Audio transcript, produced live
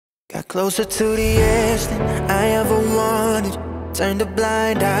Got closer to the edge than I ever wanted. Turned a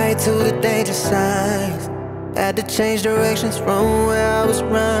blind eye to the danger signs. Had to change directions from where I was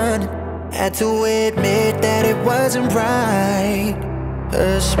running. Had to admit that it wasn't right.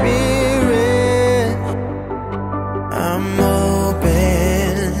 A spirit, I'm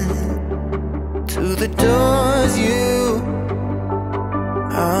open to the doors you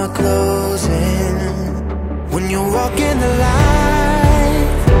are closing. When you walk in the light,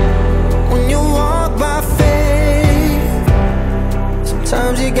 when you walk by faith,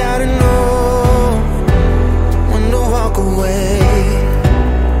 sometimes you gotta know when to walk away.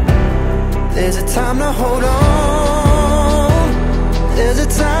 There's a time to hold on, there's a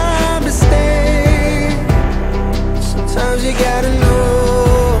time to stay. Sometimes you gotta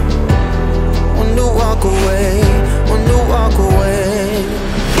know when to walk away, when to walk away.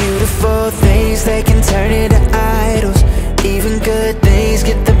 Beautiful things, they can turn into idols. Even good things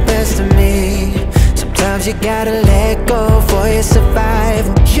get the best of me. Sometimes you gotta let go for your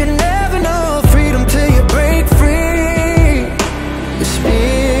survival. You never know freedom till you break free. The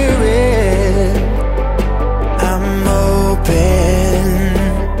spirit, I'm open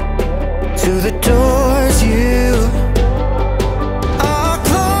to the doors you are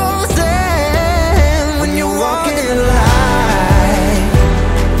closing. When you walk in the light,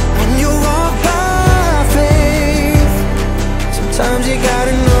 when you walk by faith, sometimes you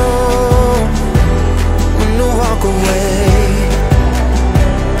gotta know when to walk away.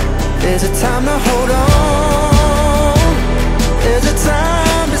 There's a time to hold on, there's a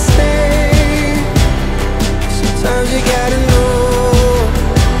time to stay. Sometimes you gotta know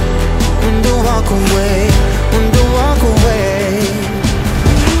when to walk away, when to walk away.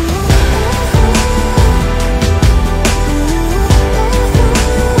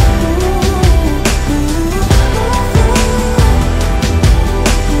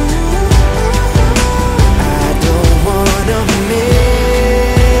 I don't wanna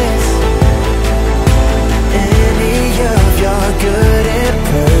miss any of your good and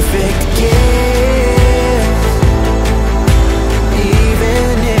perfect gifts,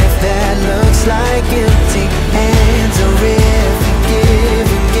 even if that looks like empty hands, or if you give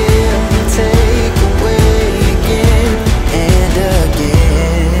and give and take away again and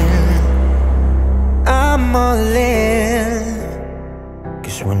again. I'm all in,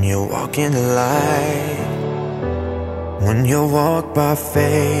 'cause when you walk in the light, when you walk by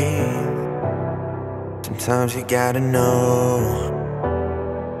faith, sometimes you gotta know